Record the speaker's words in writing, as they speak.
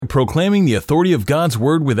proclaiming the authority of God's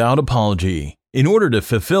Word without apology, in order to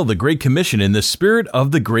fulfill the Great Commission in the spirit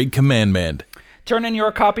of the Great Commandment. Turn in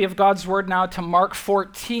your copy of God's Word now to Mark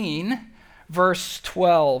 14, verse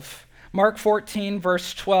 12. Mark 14,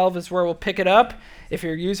 verse 12 is where we'll pick it up. If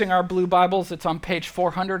you're using our blue Bibles, it's on page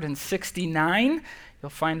 469. You'll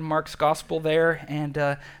find Mark's Gospel there and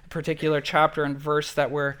a particular chapter and verse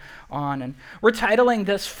that we're on. And we're titling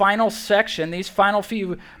this final section, these final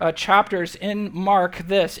few chapters in Mark,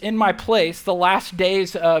 this, In My Place, the Last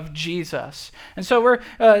Days of Jesus. And so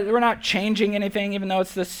we're not changing anything, even though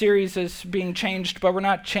the series is being changed, but we're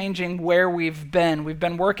not changing where we've been. We've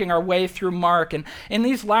been working our way through Mark. And in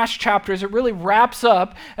these last chapters, it really wraps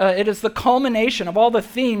up. It is the culmination of all the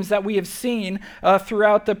themes that we have seen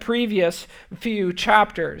throughout the previous few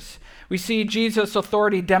chapters. We see Jesus'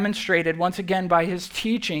 authority demonstrated once again by his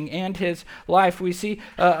teaching and his life. We see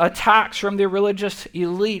attacks from the religious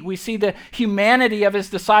elite. We see the humanity of his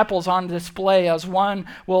disciples on display as one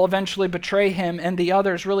will eventually betray him and the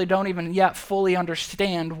others really don't even yet fully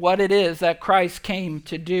understand what it is that Christ came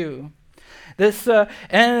to do. These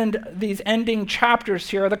ending chapters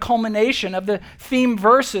here are the culmination of the theme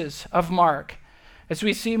verses of Mark. As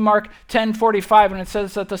we see Mark 10:45, when it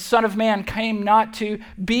says that the Son of Man came not to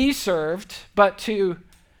be served, but to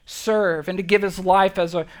serve and to give his life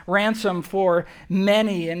as a ransom for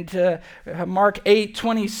many. And Mark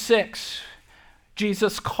 8:26,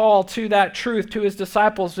 Jesus called to that truth to his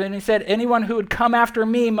disciples, and he said, anyone who would come after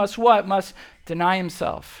me must what? Must deny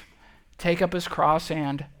himself, take up his cross,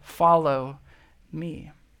 and follow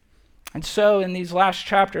me. And so in these last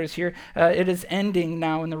chapters here, it is ending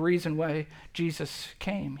now in the reason why Jesus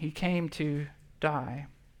came. He came to die.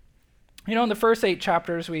 You know, in the first 8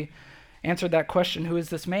 chapters, we answered that question, who is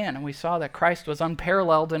this man? And we saw that Christ was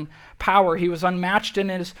unparalleled in power. He was unmatched in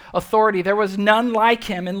his authority. There was none like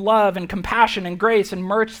him in love and compassion and grace and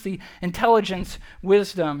mercy, intelligence,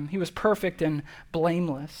 wisdom. He was perfect and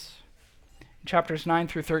blameless. In chapters 9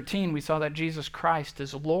 through 13, we saw that Jesus Christ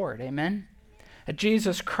is Lord. Amen? That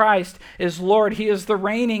Jesus Christ is Lord. He is the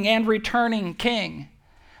reigning and returning King,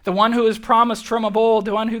 the one who is promised from of old,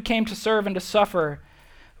 the one who came to serve and to suffer,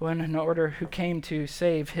 who came to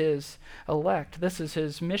save his elect. This is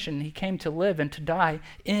his mission. He came to live and to die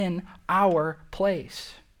in our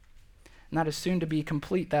place. And that is soon to be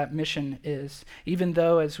complete, that mission is. Even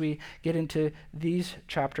though, as we get into these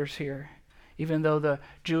chapters here, even though the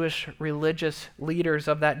Jewish religious leaders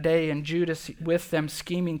of that day and Judas with them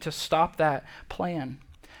scheming to stop that plan.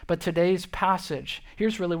 But today's passage,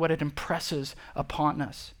 here's really what it impresses upon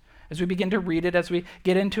us. As we begin to read it, as we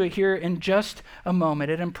get into it here in just a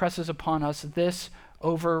moment, it impresses upon us this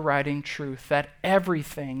overriding truth, that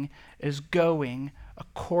everything is going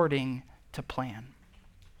according to plan.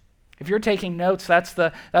 If you're taking notes, that's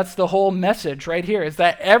the whole message right here, is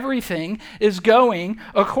that everything is going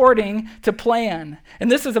according to plan.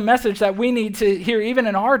 And this is a message that we need to hear even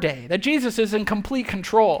in our day, that Jesus is in complete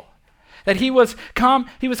control, that he was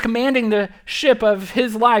commanding the ship of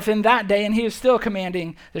his life in that day, and he is still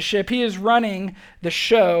commanding the ship. He is running the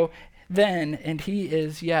show then, and he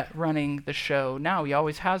is yet running the show now. He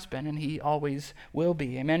always has been, and he always will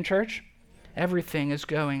be. Amen, church? Everything is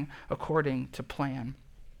going according to plan.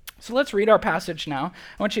 So let's read our passage now.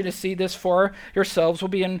 I want you to see this for yourselves. We'll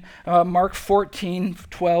be in Mark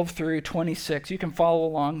 14:12 through 26. You can follow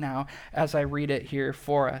along now as I read it here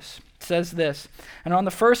for us. It says this, and on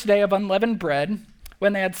the first day of unleavened bread,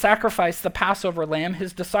 when they had sacrificed the Passover lamb,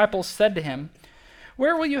 his disciples said to him,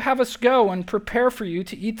 where will you have us go and prepare for you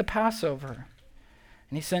to eat the Passover?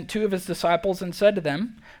 And he sent 2 of his disciples and said to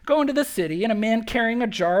them, go into the city, and a man carrying a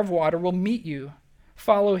jar of water will meet you.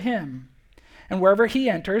 Follow him. And wherever he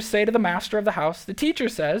enters, say to the master of the house, the teacher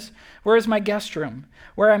says, where is my guest room,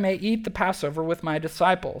 where I may eat the Passover with my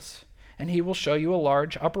disciples? And he will show you a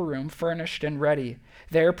large upper room furnished and ready.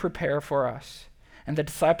 There prepare for us. And the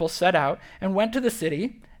disciples set out and went to the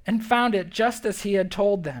city and found it just as he had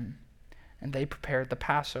told them. And they prepared the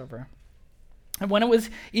Passover. And when it was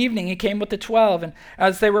evening, he came with the 12. And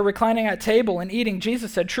as they were reclining at table and eating,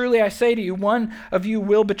 Jesus said, truly I say to you, one of you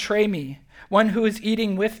will betray me, one who is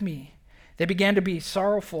eating with me. They began to be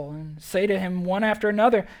sorrowful and say to him one after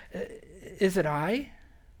another, is it I? And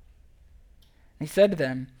he said to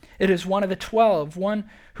them, it is one of the 12, one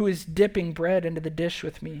who is dipping bread into the dish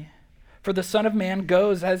with me. For the Son of Man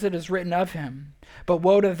goes as it is written of him. But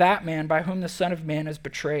woe to that man by whom the Son of Man is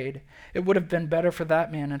betrayed. It would have been better for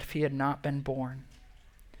that man if he had not been born.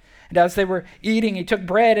 And as they were eating, he took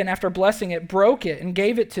bread and after blessing it, broke it and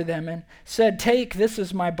gave it to them and said, take, this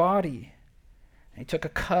is my body. And he took a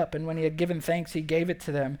cup, and when he had given thanks, he gave it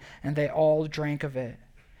to them, and they all drank of it.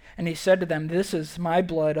 And he said to them, "This is my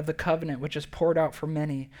blood of the covenant, which is poured out for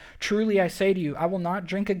many. Truly I say to you, I will not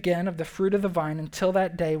drink again of the fruit of the vine until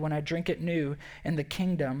that day when I drink it new in the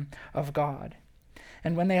kingdom of God."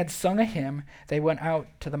 And when they had sung a hymn, they went out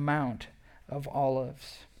to the Mount of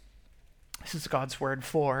Olives. This is God's word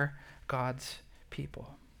for God's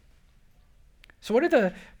people. So what do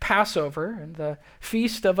the Passover and the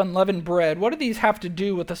Feast of Unleavened Bread, what do these have to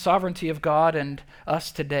do with the sovereignty of God and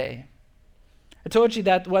us today? I told you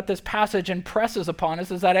that what this passage impresses upon us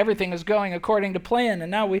is that everything is going according to plan. And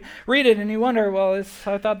now we read it and you wonder, well,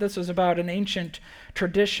 I thought this was about an ancient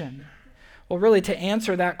tradition. Well, really, to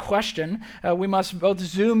answer that question, we must both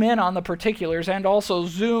zoom in on the particulars and also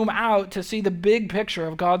zoom out to see the big picture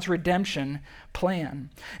of God's redemption plan.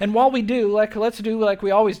 And while we do, let's do like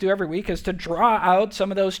we always do every week, is to draw out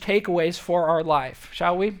some of those takeaways for our life,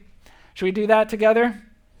 shall we? Should we do that together?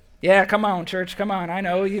 Yeah, come on, church, come on. I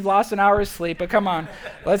know you've lost an hour's sleep, but come on,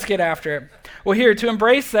 let's get after it. Well, here, to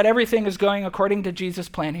embrace that everything is going according to Jesus'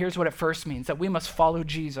 plan, here's what it first means, that we must follow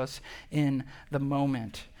Jesus in the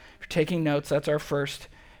moment. If you're taking notes, that's our first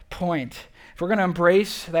point. If we're going to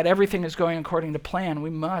embrace that everything is going according to plan,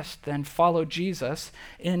 we must then follow Jesus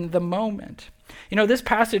in the moment. You know, this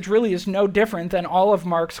passage really is no different than all of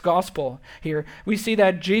Mark's gospel here. We see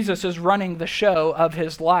that Jesus is running the show of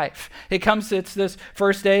his life. It's this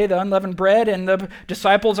first day, the unleavened bread, and the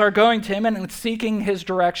disciples are going to him and seeking his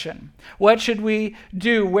direction. What should we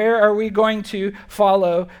do? Where are we going to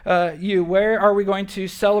follow you? Where are we going to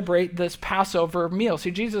celebrate this Passover meal?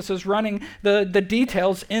 See, Jesus is running the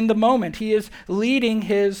details in the moment. He is leading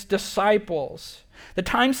his disciples. The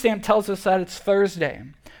timestamp tells us that it's Thursday.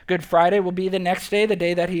 Good Friday will be the next day, the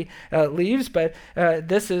day that he leaves, but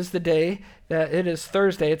this is the day that it is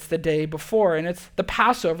Thursday. It's the day before, and it's the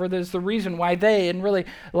Passover. There's the reason why they, and really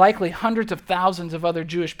likely hundreds of thousands of other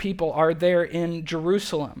Jewish people, are there in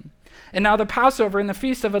Jerusalem. And now the Passover and the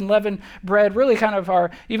Feast of Unleavened Bread really kind of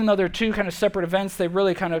are, even though they're two kind of separate events, they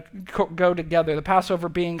really kind of go together. The Passover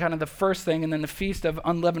being kind of the first thing, and then the Feast of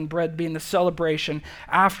Unleavened Bread being the celebration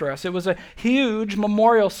after us. It was a huge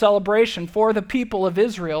memorial celebration for the people of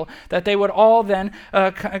Israel that they would all then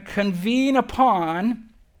convene upon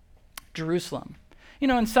Jerusalem. You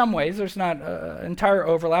know, in some ways, there's not entire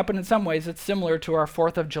overlap, but in some ways it's similar to our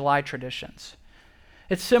 4th of July traditions.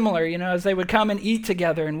 It's similar, you know, as they would come and eat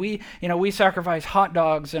together, and we sacrifice hot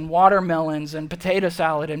dogs and watermelons and potato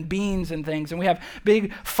salad and beans and things, and we have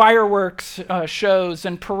big fireworks shows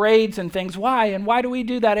and parades and things. Why? And why do we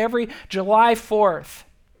do that every July 4th?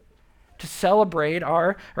 To celebrate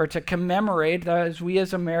or to commemorate as we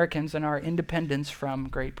as Americans and our independence from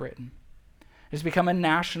Great Britain. It's become a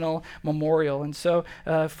national memorial, and so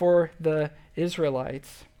for the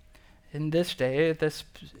Israelites, in this day, this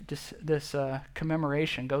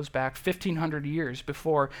commemoration goes back 1,500 years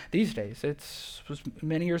before these days. It was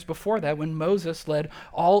many years before that when Moses led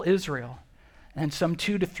all Israel, and some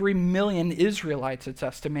 2 to 3 million Israelites, it's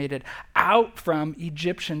estimated, out from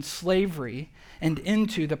Egyptian slavery and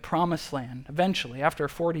into the Promised Land, eventually, after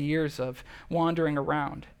 40 years of wandering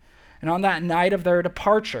around. And on that night of their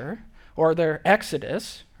departure, or their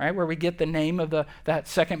Exodus, right, where we get the name of that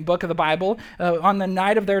second book of the Bible, on the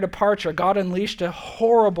night of their departure, God unleashed a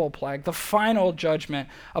horrible plague, the final judgment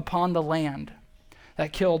upon the land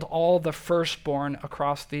that killed all the firstborn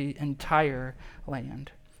across the entire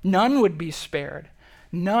land. None would be spared.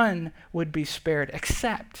 None would be spared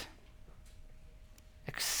except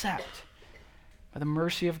by the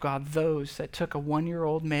mercy of God, those that took a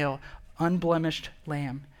 1-year-old male, unblemished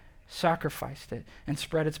lamb, sacrificed it, and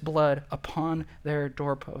spread its blood upon their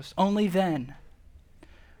doorposts. Only then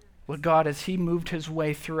would God, as he moved his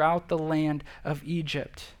way throughout the land of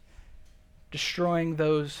Egypt, destroying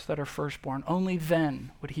those that are firstborn, only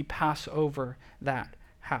then would he pass over that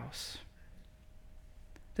house.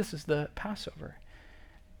 This is the Passover.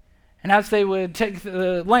 And as they would take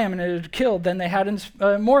the lamb and it was killed, then they had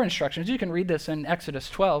more instructions. You can read this in Exodus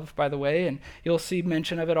 12, by the way, and you'll see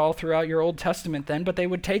mention of it all throughout your Old Testament then. But they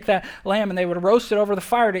would take that lamb and they would roast it over the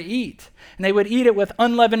fire to eat. And they would eat it with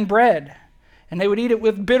unleavened bread. And they would eat it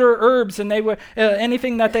with bitter herbs. And they would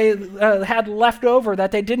anything that they had left over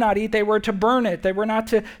that they did not eat, they were to burn it. They were not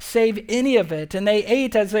to save any of it. And they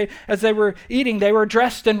ate as they were eating. They were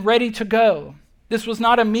dressed and ready to go. This was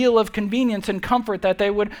not a meal of convenience and comfort that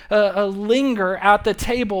they would linger at the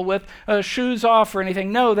table with shoes off or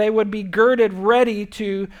anything. No, they would be girded, ready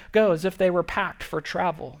to go, as if they were packed for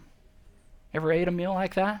travel. Ever ate a meal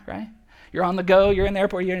like that, right? You're on the go, you're in the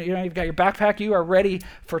airport, you've got your backpack, you are ready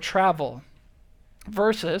for travel.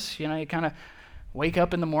 Versus, you kind of wake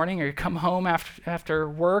up in the morning or you come home after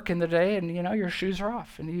work in the day and, your shoes are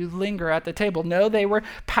off and you linger at the table. No, they were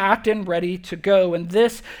packed and ready to go. And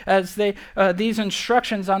this, as these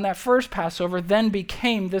instructions on that first Passover then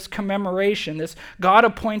became this commemoration, this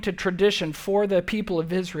God-appointed tradition for the people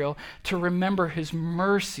of Israel to remember his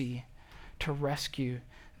mercy to rescue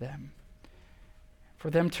them. For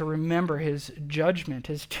them to remember his judgment,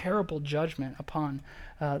 his terrible judgment upon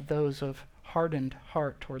those of hardened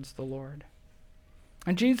heart towards the Lord.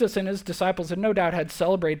 And Jesus and his disciples had no doubt had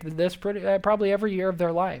celebrated this probably every year of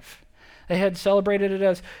their life. They had celebrated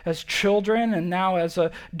it as children and now as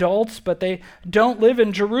adults, but they don't live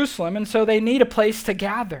in Jerusalem, and so they need a place to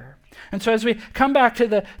gather. And so as we come back to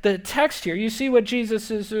the text here, you see what his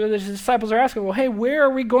disciples are asking. Well, hey, where are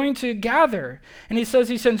we going to gather? And he says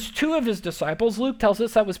he sends two of his disciples. Luke tells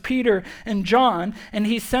us that was Peter and John, and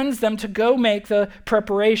he sends them to go make the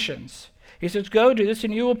preparations. He says, go do this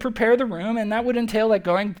and you will prepare the room. And that would entail like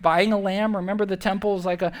buying a lamb. Remember, the temple is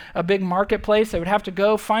like a big marketplace. They would have to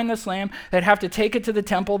go find this lamb. They'd have to take it to the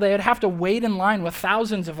temple. They'd have to wait in line with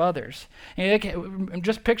thousands of others. And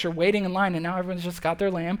just picture waiting in line, and now everyone's just got their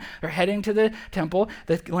lamb. They're heading to the temple.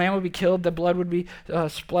 The lamb would be killed. The blood would be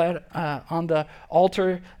splat on the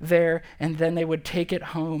altar there. And then they would take it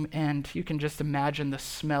home. And you can just imagine the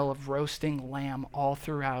smell of roasting lamb all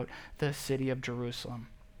throughout the city of Jerusalem.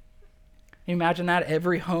 Can you imagine that?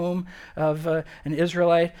 Every home of an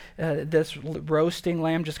Israelite, this roasting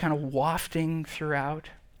lamb just kind of wafting throughout.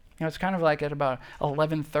 It's kind of like at about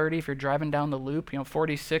 11:30 if you're driving down the loop,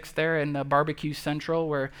 46 there in Barbecue Central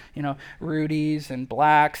where, Rudy's and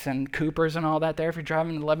Black's and Cooper's and all that there. If you're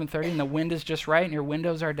driving at 11:30 and the wind is just right and your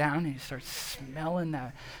windows are down and you start smelling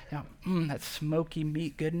that, that smoky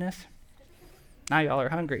meat goodness. Now y'all are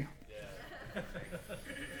hungry. Yeah.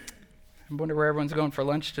 I wonder where everyone's going for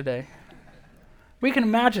lunch today. We can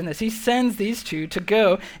imagine this. He sends these two to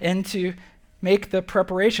go and to make the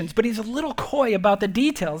preparations, but he's a little coy about the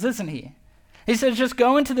details, isn't he? He says, just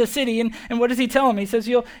go into the city, and what does he tell them? He says,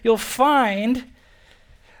 you'll find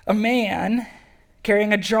a man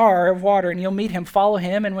carrying a jar of water, and you'll meet him, follow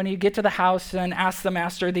him, and when you get to the house, then ask the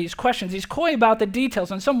master these questions. He's coy about the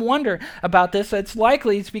details, and some wonder about this. It's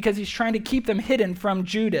because he's trying to keep them hidden from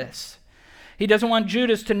Judas. He doesn't want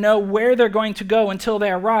Judas to know where they're going to go until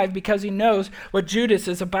they arrive because he knows what Judas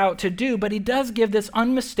is about to do. But he does give this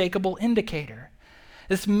unmistakable indicator.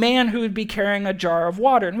 This man who would be carrying a jar of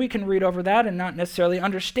water. And we can read over that and not necessarily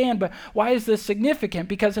understand. But why is this significant?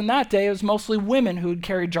 Because in that day, it was mostly women who would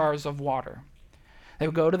carry jars of water. They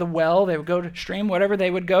would go to the well, they would go to stream, whatever they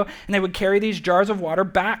would go, and they would carry these jars of water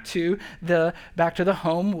back to the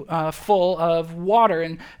home full of water.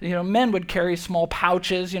 And men would carry small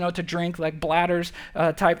pouches, to drink, like bladders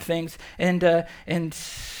type things. And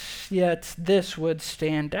yet this would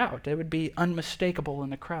stand out. It would be unmistakable in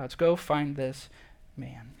the crowds. Go find this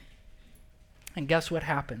man. And guess what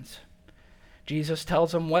happens? Jesus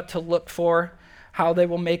tells them what to look for, how they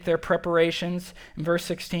will make their preparations. In verse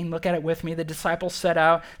 16, look at it with me. The disciples set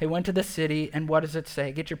out. They went to the city, and what does it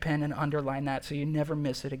say? Get your pen and underline that so you never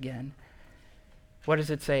miss it again. What does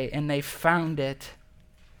it say? And they found it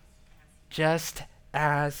just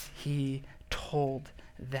as he told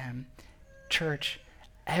them. Church,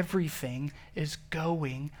 everything is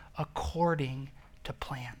going according to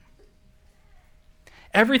plan.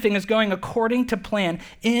 Everything is going according to plan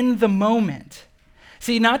in the moment.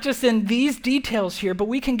 See, not just in these details here, but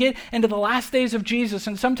we can get into the last days of Jesus,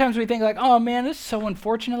 and sometimes we think like, oh man, this is so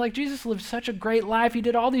unfortunate. Like, Jesus lived such a great life. He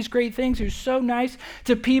did all these great things. He was so nice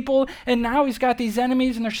to people, and now he's got these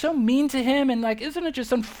enemies, and they're so mean to him, and like, isn't it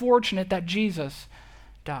just unfortunate that Jesus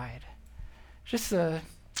died? Just a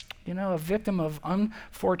victim of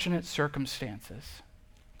unfortunate circumstances.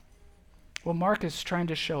 Well, Mark is trying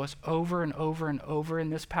to show us over and over and over in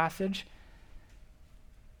this passage,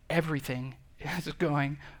 everything is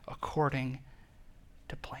going according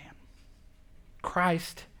to plan.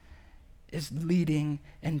 Christ is leading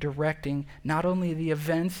and directing not only the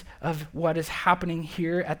events of what is happening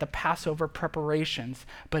here at the Passover preparations,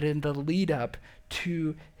 but in the lead up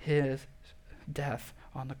to his death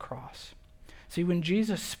on the cross. See, when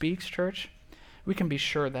Jesus speaks, church, we can be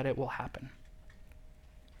sure that it will happen.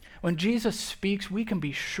 When Jesus speaks, we can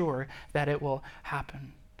be sure that it will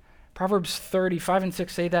happen. Proverbs 30:5 and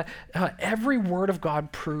 6 say that every word of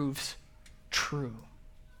God proves true.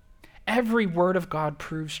 Every word of God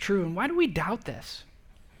proves true. And why do we doubt this?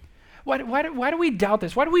 Why do we doubt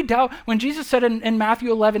this? Why do we doubt when Jesus said in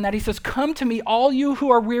Matthew 11 that he says, come to me, all you who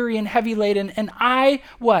are weary and heavy laden, and I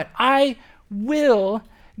will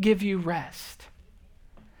give you rest.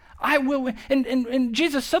 I will, and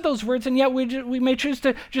Jesus said those words, and yet we may choose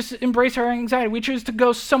to just embrace our anxiety. We choose to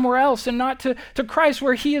go somewhere else and not to Christ,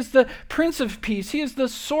 where he is the Prince of Peace. He is the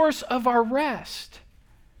source of our rest.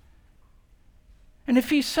 And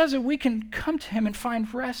if he says that we can come to him and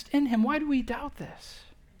find rest in him, why do we doubt this?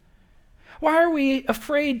 Why are we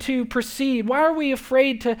afraid to proceed? Why are we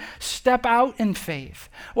afraid to step out in faith?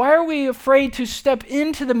 Why are we afraid to step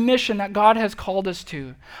into the mission that God has called us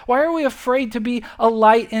to? Why are we afraid to be a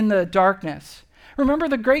light in the darkness? Remember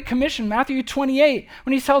the Great Commission, Matthew 28,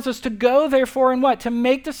 when he tells us to go, therefore, and what? To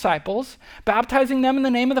make disciples, baptizing them in the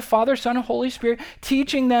name of the Father, Son, and Holy Spirit,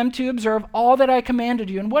 teaching them to observe all that I commanded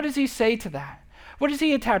you. And what does he say to that? What does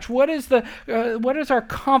he attach? What is our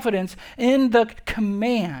confidence in the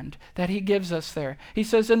command that he gives us there? He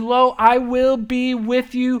says, and lo, I will be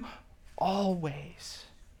with you always.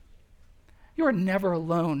 You are never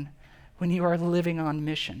alone when you are living on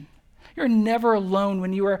mission. You're never alone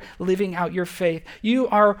when you are living out your faith. You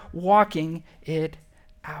are walking it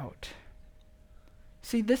out.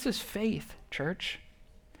 See, this is faith, church.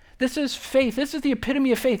 This is faith. This is the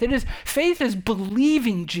epitome of faith. Faith is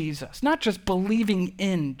believing Jesus, not just believing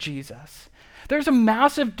in Jesus. There's a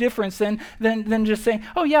massive difference than just saying,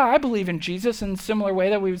 oh yeah, I believe in Jesus, in a similar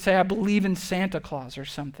way that we would say, I believe in Santa Claus or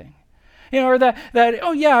something. Or that,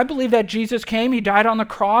 oh yeah, I believe that Jesus came, he died on the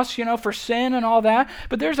cross, for sin and all that.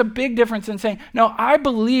 But there's a big difference in saying, no, I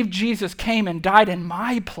believe Jesus came and died in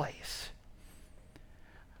my place.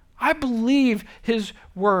 I believe his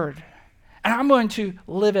word. And I'm going to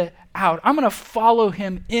live it out. I'm going to follow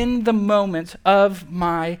him in the moments of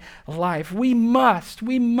my life. We must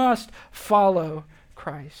follow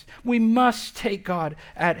Christ. We must take God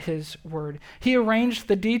at his word. He arranged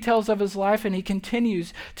the details of his life, and he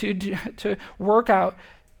continues to work out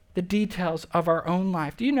the details of our own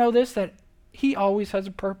life. Do you know this, that he always has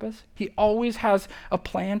a purpose? He always has a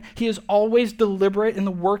plan. He is always deliberate in the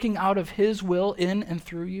working out of his will in and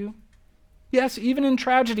through you. Yes, even in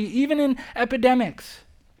tragedy, even in epidemics,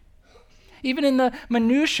 even in the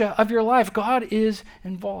minutia of your life, God is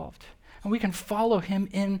involved. And we can follow him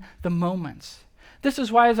in the moments. This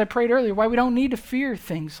is why, as I prayed earlier, why we don't need to fear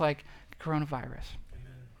things like coronavirus.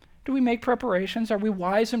 Amen. Do we make preparations? Are we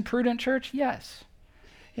wise and prudent, church? Yes.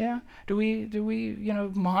 Yeah. Do we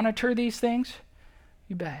monitor these things?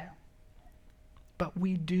 You bet. But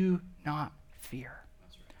we do not fear.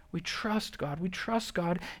 We trust God. We trust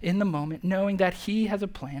God in the moment, knowing that he has a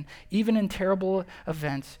plan. Even in terrible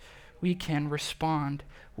events, we can respond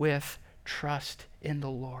with trust in the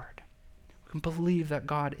Lord. We can believe that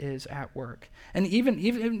God is at work. And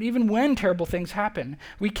even when terrible things happen,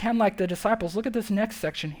 we can, like the disciples, look at this next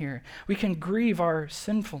section here. We can grieve our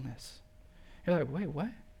sinfulness. You're like, wait, what?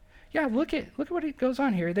 Yeah, look at what it goes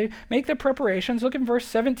on here. They make the preparations. Look at verse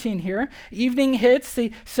 17 here. Evening hits.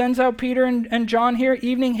 He sends out Peter and John here.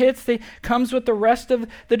 Evening hits. He comes with the rest of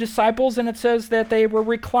the disciples, and it says that they were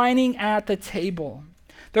reclining at the table.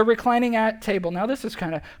 They're reclining at table. Now, this is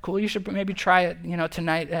kind of cool. You should maybe try it,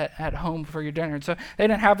 tonight at home for your dinner. And so they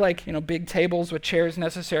didn't have big tables with chairs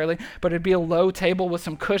necessarily, but it'd be a low table with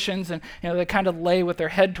some cushions, and they kind of lay with their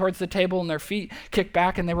head towards the table and their feet kicked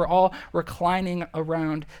back, and they were all reclining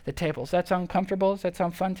around the table. Does that sound comfortable? Does that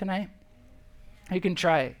sound fun tonight? You can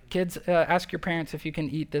try it. Kids, ask your parents if you can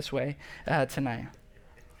eat this way tonight.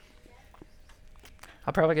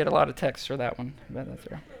 I'll probably get a lot of texts for that one, but that's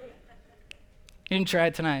all right. You can try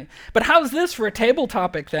it tonight. But how's this for a table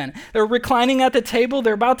topic then? They're reclining at the table.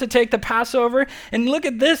 They're about to take the Passover. And look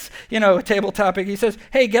at this, table topic. He says,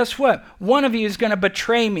 hey, guess what? One of you is going to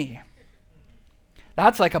betray me.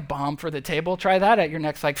 That's like a bomb for the table. Try that at your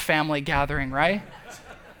next family gathering, right?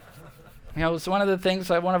 It's one of the things,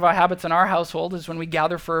 one of our habits in our household is when we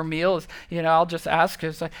gather for a meal is, I'll just ask,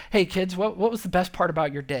 hey, kids, what was the best part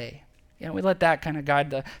about your day? We let that kind of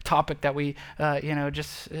guide the topic that we,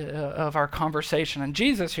 of our conversation. And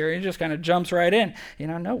Jesus here, he just kind of jumps right in.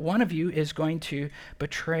 No, one of you is going to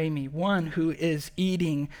betray me, one who is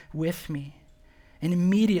eating with me. And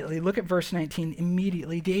immediately, look at verse 19,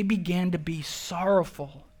 immediately they began to be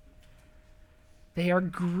sorrowful. They are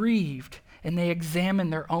grieved, and they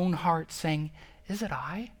examine their own hearts, saying, is it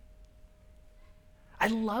I? I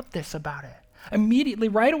love this about it. Immediately,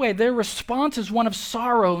 right away, their response is one of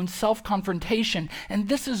sorrow and self-confrontation, and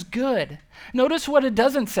this is good. Notice what it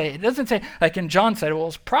doesn't say. It doesn't say, like in John said, well,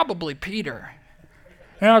 it's probably Peter.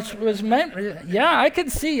 It was meant. Yeah, I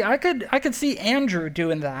could see Andrew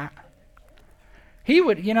doing that. He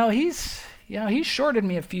would, he shorted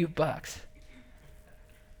me a few bucks.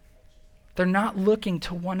 They're not looking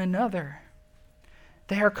to one another.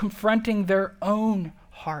 They are confronting their own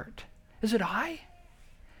heart. Is it I?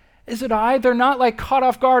 Is it I? They're not like caught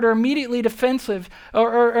off guard or immediately defensive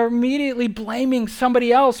or immediately blaming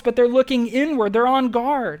somebody else, but they're looking inward. They're on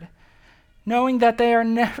guard, knowing that they are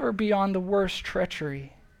never beyond the worst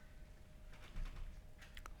treachery.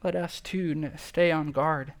 Let us too stay on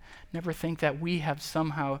guard. Never think that we have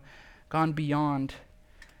somehow gone beyond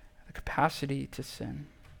the capacity to sin.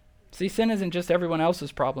 See, sin isn't just everyone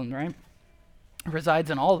else's problem, right? It resides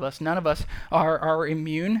in all of us. None of us are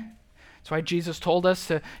immune. That's why Jesus told us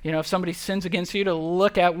to, if somebody sins against you, to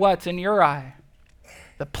look at what's in your eye,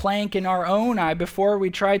 the plank in our own eye, before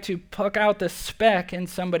we try to pluck out the speck in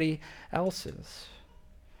somebody else's.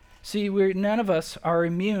 See, none of us are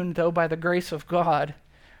immune, though by the grace of God,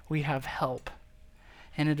 we have help.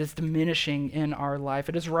 And it is diminishing in our life.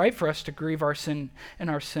 It is right for us to grieve our sin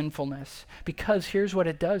and our sinfulness, because here's what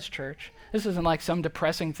it does, church. This isn't like some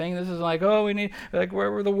depressing thing. This isn't like,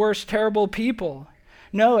 we're the worst, terrible people.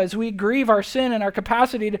 No, as we grieve our sin and our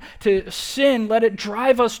capacity to sin, let it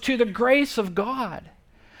drive us to the grace of God.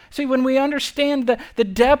 See, when we understand the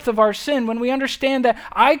depth of our sin, when we understand that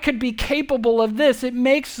I could be capable of this, it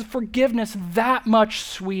makes forgiveness that much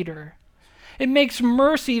sweeter. It makes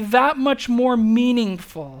mercy that much more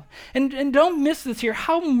meaningful. And don't miss this here.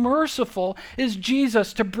 How merciful is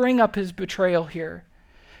Jesus to bring up his betrayal here?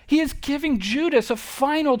 He is giving Judas a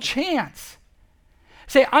final chance.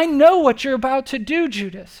 Say, I know what you're about to do,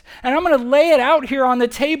 Judas. And I'm going to lay it out here on the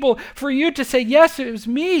table for you to say, yes, it was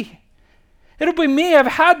me. It'll be me. I've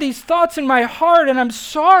had these thoughts in my heart and I'm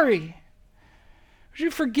sorry. Would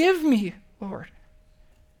you forgive me, Lord?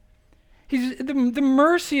 The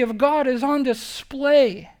mercy of God is on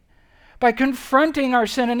display by confronting our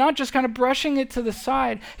sin and not just kind of brushing it to the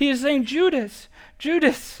side. He is saying, Judas,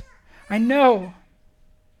 I know.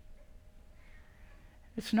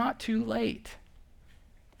 It's not too late.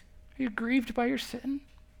 Are you grieved by your sin?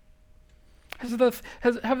 Have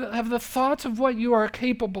the thoughts of what you are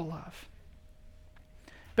capable of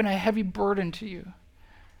been a heavy burden to you?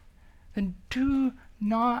 Then do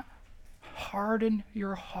not harden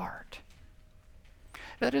your heart.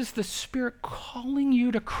 That is the Spirit calling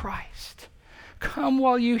you to Christ. Come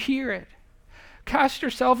while you hear it. Cast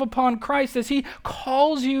yourself upon Christ as he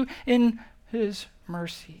calls you in his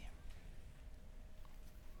mercy.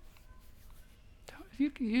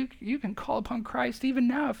 You can call upon Christ even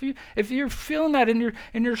now. If you're feeling that in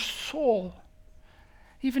your soul,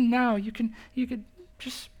 even now you could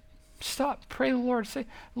just stop, pray the Lord, say,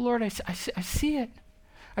 Lord, I see it.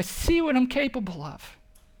 I see what I'm capable of.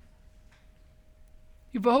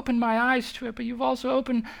 You've opened my eyes to it, but you've also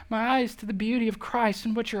opened my eyes to the beauty of Christ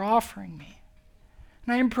and what you're offering me.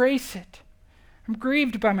 And I embrace it. I'm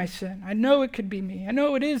grieved by my sin. I know it could be me. I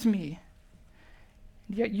know it is me.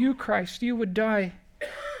 And yet you, Christ, you would die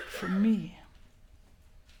for me.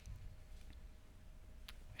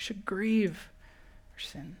 We should grieve our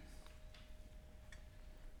sin.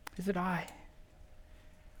 Is it I?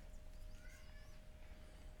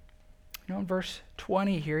 In verse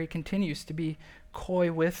 20 here, he continues to be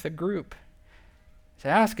coy with the group. To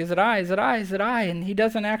ask, is it I? Is it I? Is it I? And he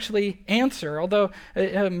doesn't actually answer, although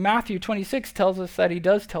Matthew 26 tells us that he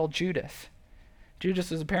does tell Judas.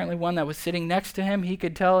 Judas is apparently one that was sitting next to him. He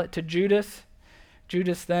could tell it to Judas.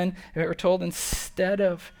 Judas then, we're told, instead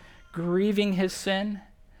of grieving his sin,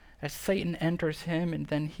 as Satan enters him, and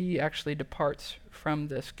then he actually departs from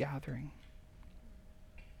this gathering.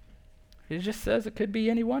 It just says it could be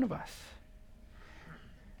any one of us.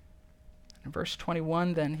 In verse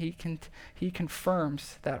 21, then he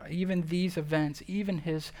confirms that even these events, even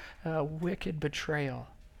his wicked betrayal,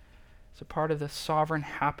 is a part of the sovereign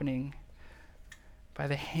happening by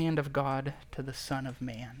the hand of God to the Son of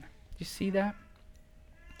Man. Do you see that?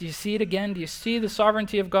 Do you see it again? Do you see the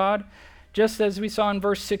sovereignty of God? Just as we saw in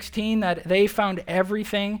verse 16 that they found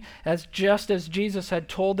everything just as Jesus had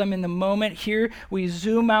told them in the moment. Here we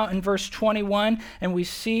zoom out in verse 21 and we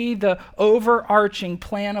see the overarching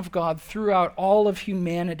plan of God throughout all of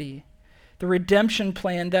humanity. The redemption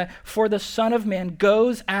plan that for the Son of Man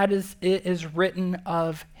goes as it is written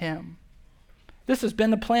of him. This has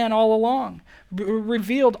been the plan all along,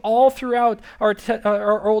 revealed all throughout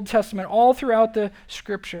our Old Testament, all throughout the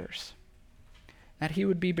Scriptures. That he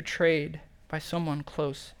would be betrayed by someone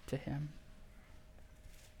close to him.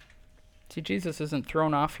 See, Jesus isn't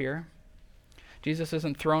thrown off here. Jesus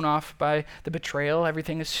isn't thrown off by the betrayal.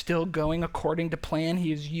 Everything is still going according to plan.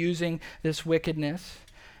 He is using this wickedness.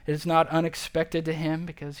 It is not unexpected to him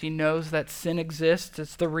because he knows that sin exists.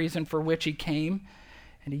 It's the reason for which he came,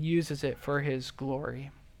 and he uses it for his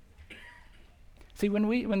glory. See,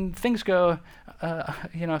 when things go,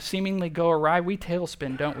 seemingly go awry, we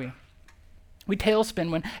tailspin, don't we? We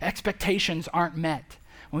tailspin when expectations aren't met,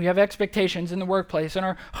 When we have expectations in the workplace, in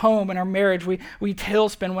our home, in our marriage, we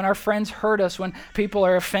tailspin when our friends hurt us, when people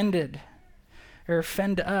are offended or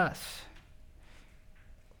offend us.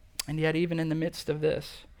 And yet, even in the midst of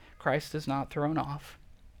this, Christ is not thrown off.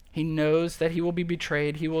 He knows that he will be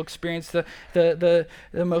betrayed. He will experience the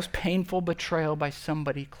most painful betrayal by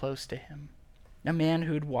somebody close to him, a man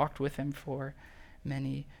who'd walked with him for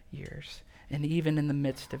many years. And even in the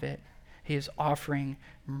midst of it, he is offering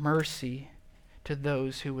mercy to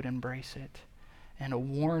those who would embrace it, and a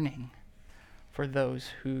warning for those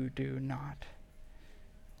who do not.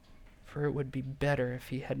 For it would be better if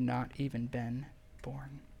he had not even been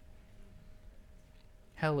born.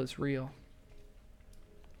 Hell is real.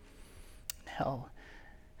 Hell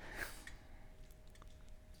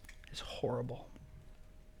is horrible.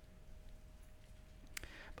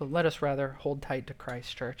 But let us rather hold tight to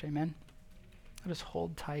Christ, church. Amen? Let us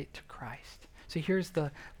hold tight to Christ. See, here's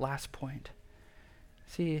the last point.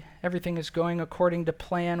 See, everything is going according to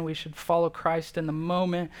plan. We should follow Christ in the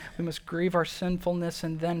moment. We must grieve our sinfulness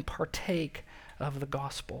and then partake of the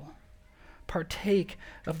gospel. Partake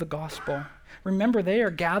of the gospel. Remember, they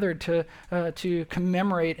are gathered to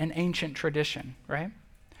commemorate an ancient tradition, right?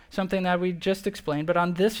 Something that we just explained. But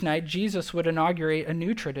on this night, Jesus would inaugurate a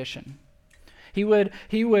new tradition. He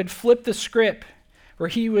would flip the script, where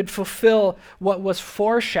he would fulfill what was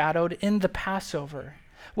foreshadowed in the Passover.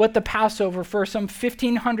 What the Passover for some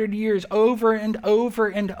 1,500 years over and over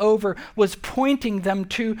and over was pointing them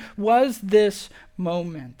to was this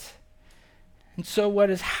moment. And so what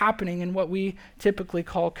is happening in what we typically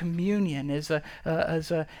call communion is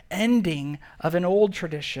a ending of an old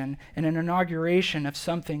tradition and an inauguration of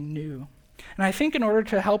something new. And I think in order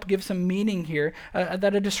to help give some meaning here,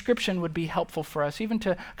 that a description would be helpful for us, even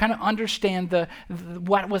to kind of understand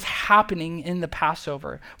what was happening in the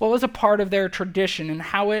Passover, what was a part of their tradition and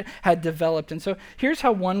how it had developed. And so here's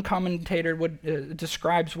how one commentator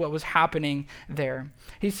describes what was happening there.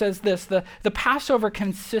 He says this: the Passover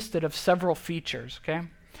consisted of several features, okay?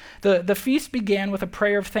 The feast began with a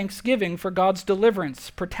prayer of thanksgiving for God's deliverance,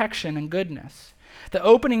 protection, and goodness. The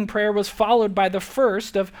opening prayer was followed by the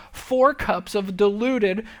first of 4 cups of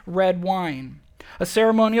diluted red wine. A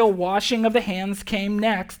ceremonial washing of the hands came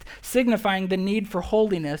next, signifying the need for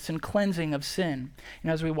holiness and cleansing of sin.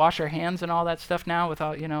 As we wash our hands and all that stuff now,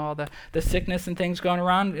 without all the sickness and things going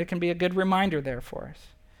around, it can be a good reminder there for us.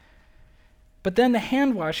 But then the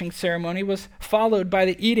hand-washing ceremony was followed by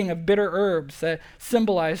the eating of bitter herbs that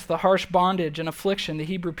symbolized the harsh bondage and affliction the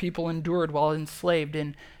Hebrew people endured while enslaved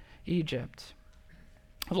in Egypt.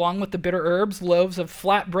 Along with the bitter herbs, loaves of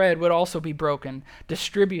flat bread would also be broken,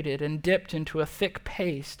 distributed, and dipped into a thick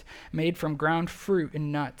paste made from ground fruit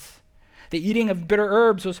and nuts. The eating of bitter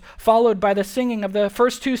herbs was followed by the singing of the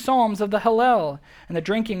first 2 psalms of the Hallel and the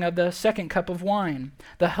drinking of the second cup of wine.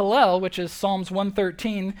 The Hallel, which is Psalms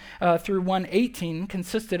 113 through 118,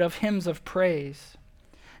 consisted of hymns of praise.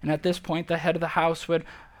 And at this point, the head of the house would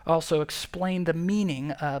also explain the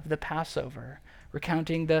meaning of the Passover,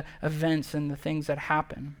 recounting the events and the things that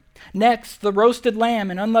happen. Next, the roasted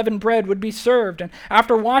lamb and unleavened bread would be served, and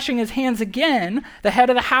after washing his hands again, the head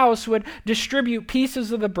of the house would distribute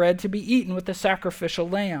pieces of the bread to be eaten with the sacrificial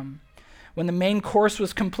lamb. When the main course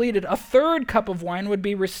was completed, a 3rd cup of wine would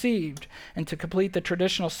be received, and to complete the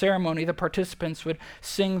traditional ceremony, the participants would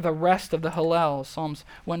sing the rest of the Hallel, Psalms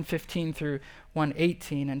 115 through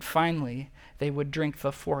 118, and finally, they would drink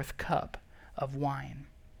the 4th cup of wine.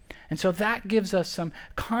 And so that gives us some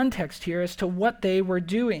context here as to what they were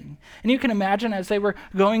doing. And you can imagine as they were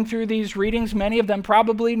going through these readings, many of them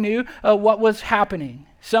probably knew what was happening.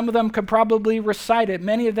 Some of them could probably recite it.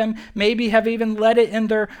 Many of them maybe have even led it in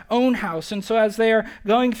their own house. And so as they are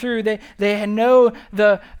going through, they know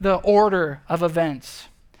the order of events.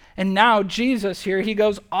 And now Jesus here, he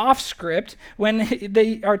goes off script when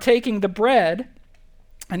they are taking the bread,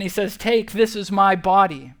 and he says, "Take, this is my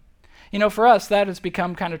body." For us, that has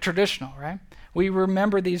become kind of traditional, right? We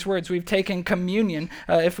remember these words. We've taken communion.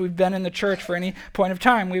 If we've been in the church for any point of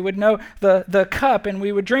time, we would know the cup and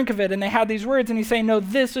we would drink of it. And they had these words, and he's saying, "No,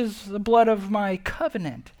 this is the blood of my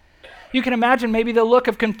covenant." You can imagine maybe the look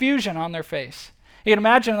of confusion on their face. You can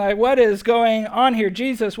imagine, like, what is going on here?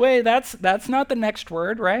 Jesus, wait, that's not the next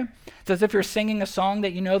word, right? It's as if you're singing a song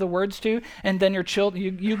that you know the words to, and then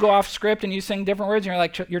you go off script and you sing different words, and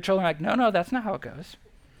your children are like, no, that's not how it goes.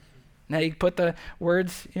 Now you put the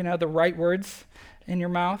words, the right words in your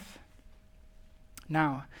mouth.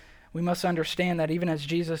 Now, we must understand that even as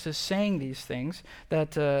Jesus is saying these things,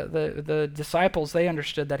 that the disciples, they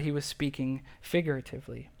understood that he was speaking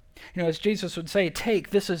figuratively. As Jesus would say, "Take,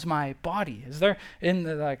 this is my body." Is there,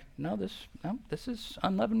 no, this is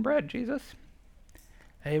unleavened bread, Jesus.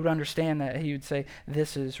 He would understand that. He would say,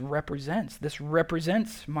 this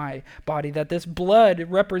represents my body, that this blood, it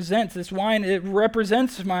represents, this wine, it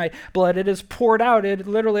represents my blood. It is poured out, it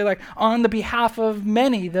literally like on the behalf of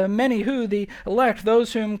many, the elect,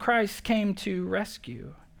 those whom Christ came to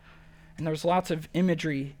rescue. And there's lots of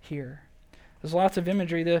imagery here. There's lots of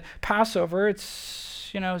imagery. The Passover, it's,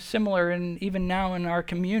 similar, and even now in our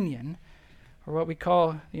communion, or what we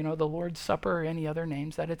call, the Lord's Supper or any other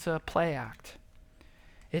names, that it's a play act.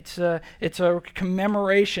 It's a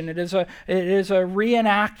commemoration. It is a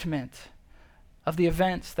reenactment of the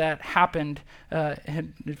events that happened,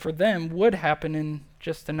 and for them would happen in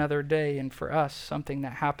just another day, and for us, something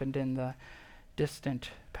that happened in the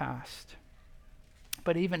distant past.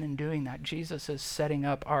 But even in doing that, Jesus is setting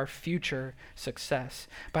up our future success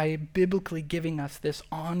by biblically giving us this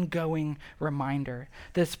ongoing reminder,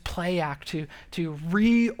 this play act to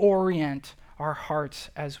reorient our hearts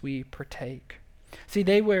as we partake. See,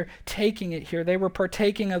 they were taking it here. They were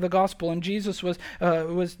partaking of the gospel, and Jesus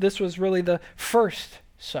this was really the first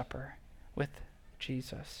supper with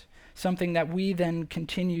Jesus, something that we then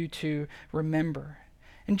continue to remember.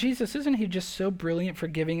 And Jesus, isn't he just so brilliant for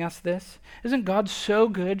giving us this? Isn't God so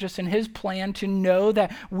good just in his plan to know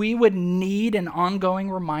that we would need an ongoing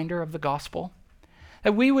reminder of the gospel?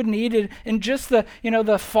 That we would need it in just the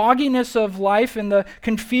fogginess of life and the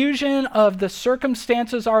confusion of the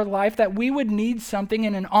circumstances of our life, that we would need something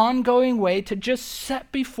in an ongoing way to just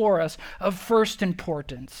set before us of first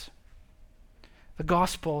importance. The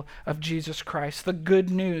gospel of Jesus Christ, the good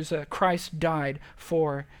news that Christ died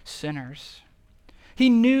for sinners. He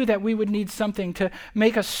knew that we would need something to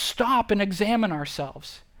make us stop and examine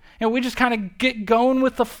ourselves. We just kind of get going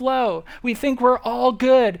with the flow. We think we're all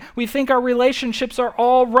good. We think our relationships are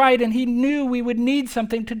all right, and he knew we would need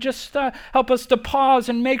something to just help us to pause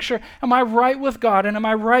and make sure, am I right with God, and am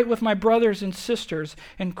I right with my brothers and sisters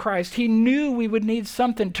in Christ? He knew we would need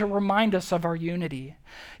something to remind us of our unity.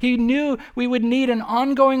 He knew we would need an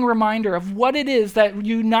ongoing reminder of what it is that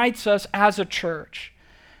unites us as a church.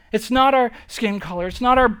 It's not our skin color. It's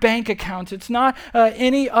not our bank accounts. It's not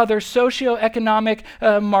any other socioeconomic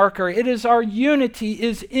marker. It is our unity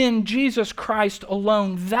is in Jesus Christ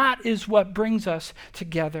alone. That is what brings us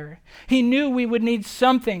together. He knew we would need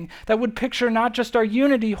something that would picture not just our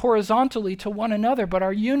unity horizontally to one another, but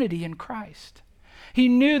our unity in Christ. He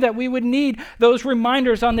knew that we would need those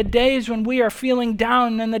reminders on the days when we are feeling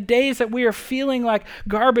down, and the days that we are feeling like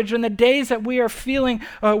garbage, and the days that we are feeling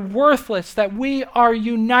worthless, that we are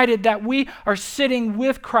united, that we are sitting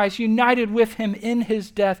with Christ, united with him in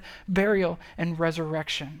his death, burial, and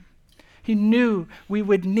resurrection. He knew we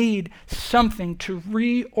would need something to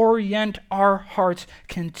reorient our hearts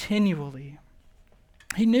continually.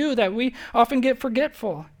 He knew that we often get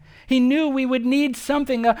forgetful. He knew we would need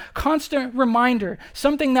something, a constant reminder,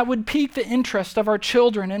 something that would pique the interest of our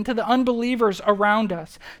children and to the unbelievers around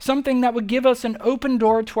us, something that would give us an open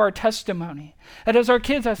door to our testimony. That as our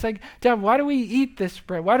kids, I was like, Dad, why do we eat this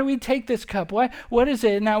bread? Why do we take this cup? What is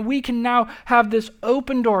it? Now we can now have this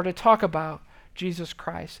open door to talk about Jesus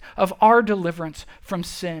Christ, of our deliverance from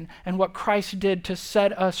sin and what Christ did to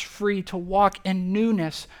set us free to walk in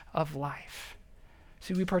newness of life.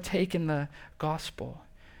 See, we partake in the gospel.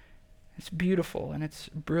 It's beautiful and it's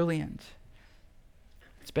brilliant.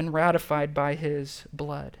 It's been ratified by his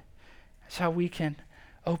blood. That's how we can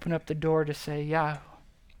open up the door to say,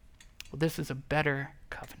 this is a better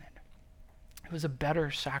covenant. It was a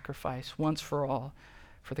better sacrifice once for all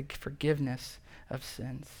for the forgiveness of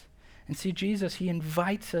sins. And see, Jesus, he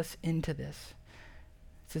invites us into this.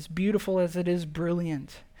 It's as beautiful as it is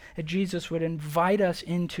brilliant. That Jesus would invite us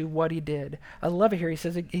into what he did. I love it here. He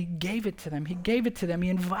says he gave it to them. He gave it to them. He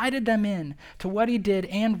invited them in to what he did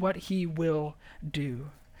and what he will do.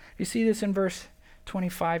 You see this in verse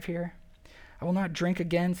 25 here? I will not drink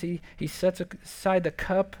again. See, he sets aside the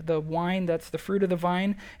cup, the wine, that's the fruit of the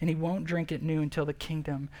vine, and he won't drink it new until the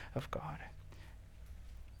kingdom of God.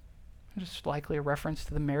 Just likely a reference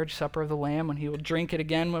to the marriage supper of the Lamb, when he will drink it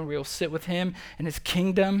again, when we will sit with him in his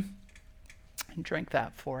kingdom and drink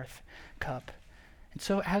that fourth cup. And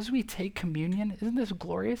so as we take communion, isn't this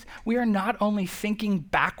glorious? We are not only thinking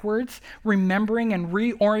backwards, remembering and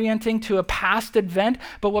reorienting to a past event,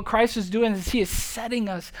 but what Christ is doing is he is setting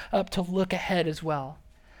us up to look ahead as well.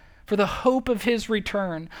 For the hope of his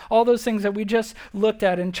return, all those things that we just looked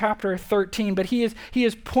at in chapter 13, but he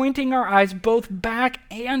is pointing our eyes both back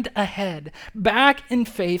and ahead, back in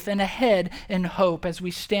faith and ahead in hope as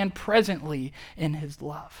we stand presently in his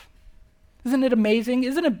love. Isn't it amazing?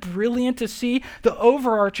 Isn't it brilliant to see the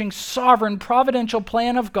overarching, sovereign, providential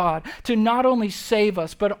plan of God to not only save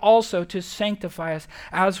us, but also to sanctify us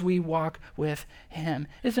as we walk with him?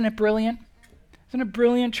 Isn't it brilliant? Isn't it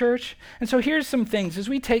brilliant, church? And so here's some things. As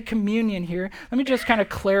we take communion here, let me just kind of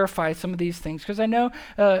clarify some of these things, because I know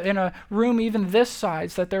in a room even this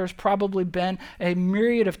size that there's probably been a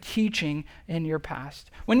myriad of teaching in your past.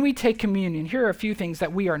 When we take communion, here are a few things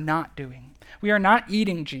that we are not doing. We are not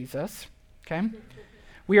eating Jesus. Okay?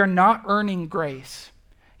 We are not earning grace.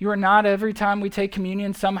 You are not, every time we take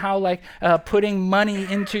communion, somehow like putting money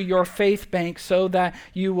into your faith bank so that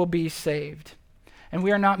you will be saved. And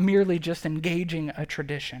we are not merely just engaging a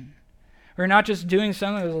tradition. We're not just doing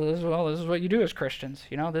something, this is what you do as Christians.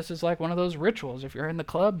 This is like one of those rituals. If you're in the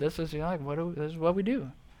club, this is this is what we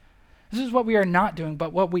do. This is what we are not doing,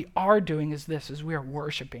 but what we are doing is we are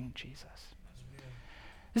worshiping Jesus.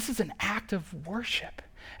 This is an act of worship.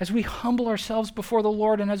 As we humble ourselves before the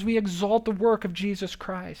Lord and as we exalt the work of Jesus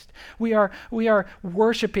Christ, we are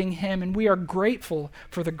worshiping him, and we are grateful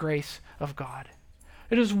for the grace of God.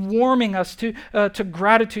 It is warming us to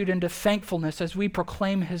gratitude and to thankfulness as we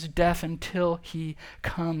proclaim his death until he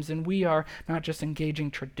comes. And we are not just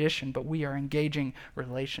engaging tradition, but we are engaging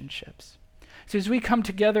relationships. So as we come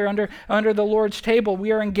together under the Lord's table,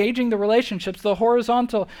 we are engaging the relationships, the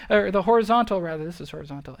horizontal, and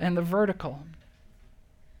the vertical.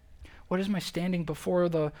 What is my standing before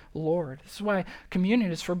the Lord? This is why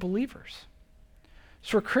communion is for believers. It's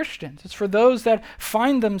for Christians. It's for those that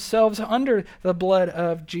find themselves under the blood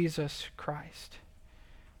of Jesus Christ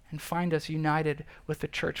and find us united with the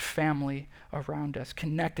church family around us,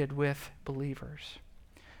 connected with believers.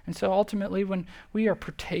 And so ultimately, when we are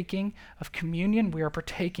partaking of communion, we are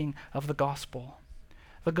partaking of the gospel.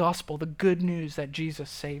 The gospel, the good news that Jesus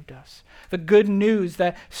saved us, the good news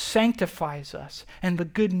that sanctifies us, and the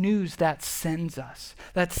good news that sends us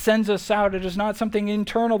out. It is not something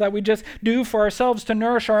internal that we just do for ourselves to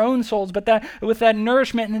nourish our own souls, but that with that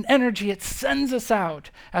nourishment and energy, it sends us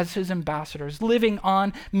out as his ambassadors, living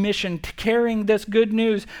on mission, carrying this good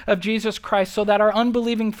news of Jesus Christ so that our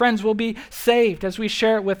unbelieving friends will be saved as we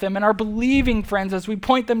share it with them, and our believing friends, as we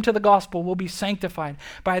point them to the gospel, will be sanctified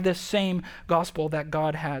by this same gospel that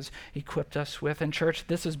God has equipped us with. And church,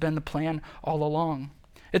 this has been the plan all along.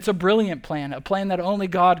 It's a brilliant plan, a plan that only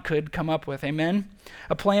God could come up with, amen?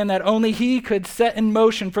 A plan that only he could set in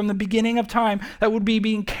motion from the beginning of time, that would be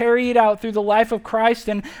being carried out through the life of Christ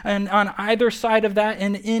and on either side of that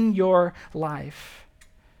and in your life.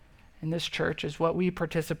 And this church is what we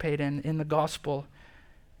participate in the gospel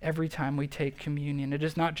every time we take communion. It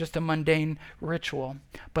is not just a mundane ritual,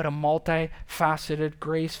 but a multifaceted,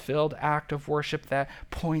 grace-filled act of worship that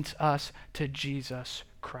points us to Jesus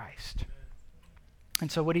Christ.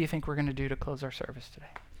 And so what do you think we're going to do to close our service today?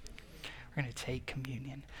 We're going to take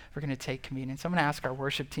communion. We're going to take communion. So I'm going to ask our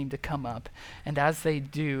worship team to come up. And as they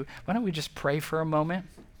do, why don't we just pray for a moment?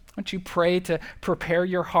 Why don't you pray to prepare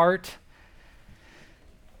your heart?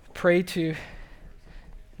 Pray to,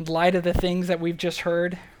 in light of the things that we've just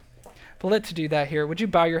heard. But let's do that here. Would you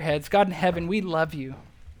bow your heads? God in heaven, we love you.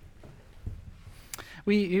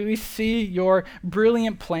 We see your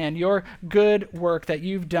brilliant plan, your good work that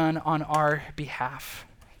you've done on our behalf.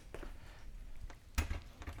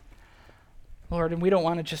 Lord, and we don't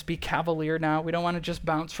want to just be cavalier now. We don't want to just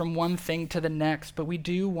bounce from one thing to the next, but we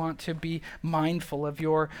do want to be mindful of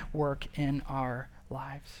your work in our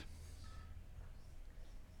lives.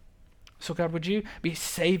 So God, would you be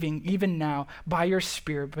saving even now by your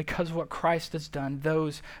Spirit because of what Christ has done,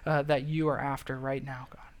 those that you are after right now,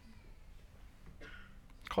 God.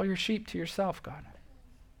 Call your sheep to yourself, God.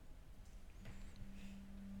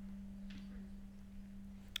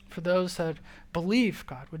 For those that believe,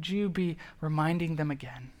 God, would you be reminding them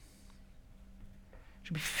again?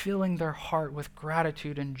 Would you be filling their heart with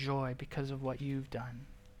gratitude and joy because of what you've done?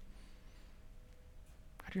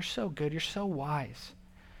 God, you're so good. You're so wise.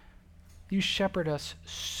 You shepherd us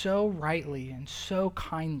so rightly and so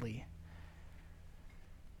kindly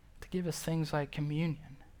to give us things like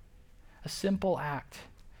communion, a simple act,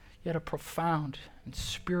 yet a profound and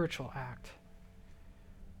spiritual act.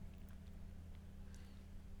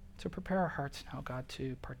 So prepare our hearts now, God,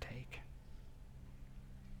 to partake.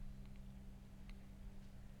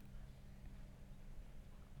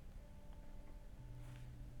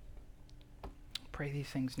 Pray these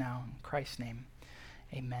things now in Christ's name.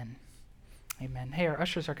 Amen. Amen. Hey, our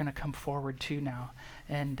ushers are going to come forward too now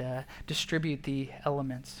and distribute the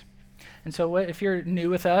elements. And so if you're new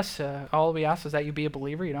with us, all we ask is that you be a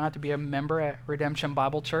believer. You don't have to be a member at Redemption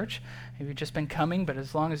Bible Church. Maybe you've just been coming, but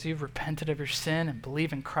as long as you've repented of your sin and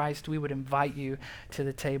believe in Christ, we would invite you to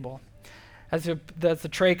the table. As the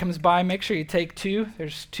tray comes by, make sure you take two.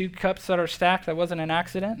 There's 2 cups that are stacked. That wasn't an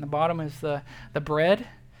accident. And the bottom is the bread,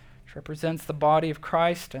 which represents the body of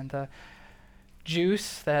Christ, and the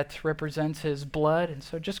juice that represents his blood. And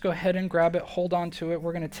so just go ahead and grab it, hold on to it.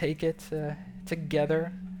 We're going to take it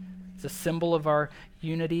together. It's a symbol of our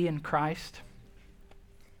unity in Christ.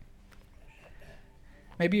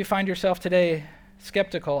 Maybe you find yourself today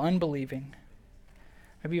skeptical, unbelieving.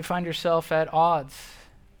 Maybe you find yourself at odds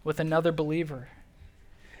with another believer.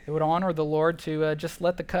 It would honor the Lord to just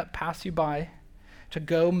let the cup pass you by, to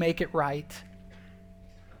go make it right,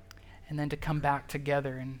 and then to come back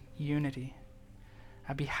together in unity.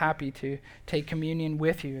 I'd be happy to take communion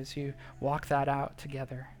with you as you walk that out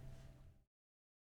together.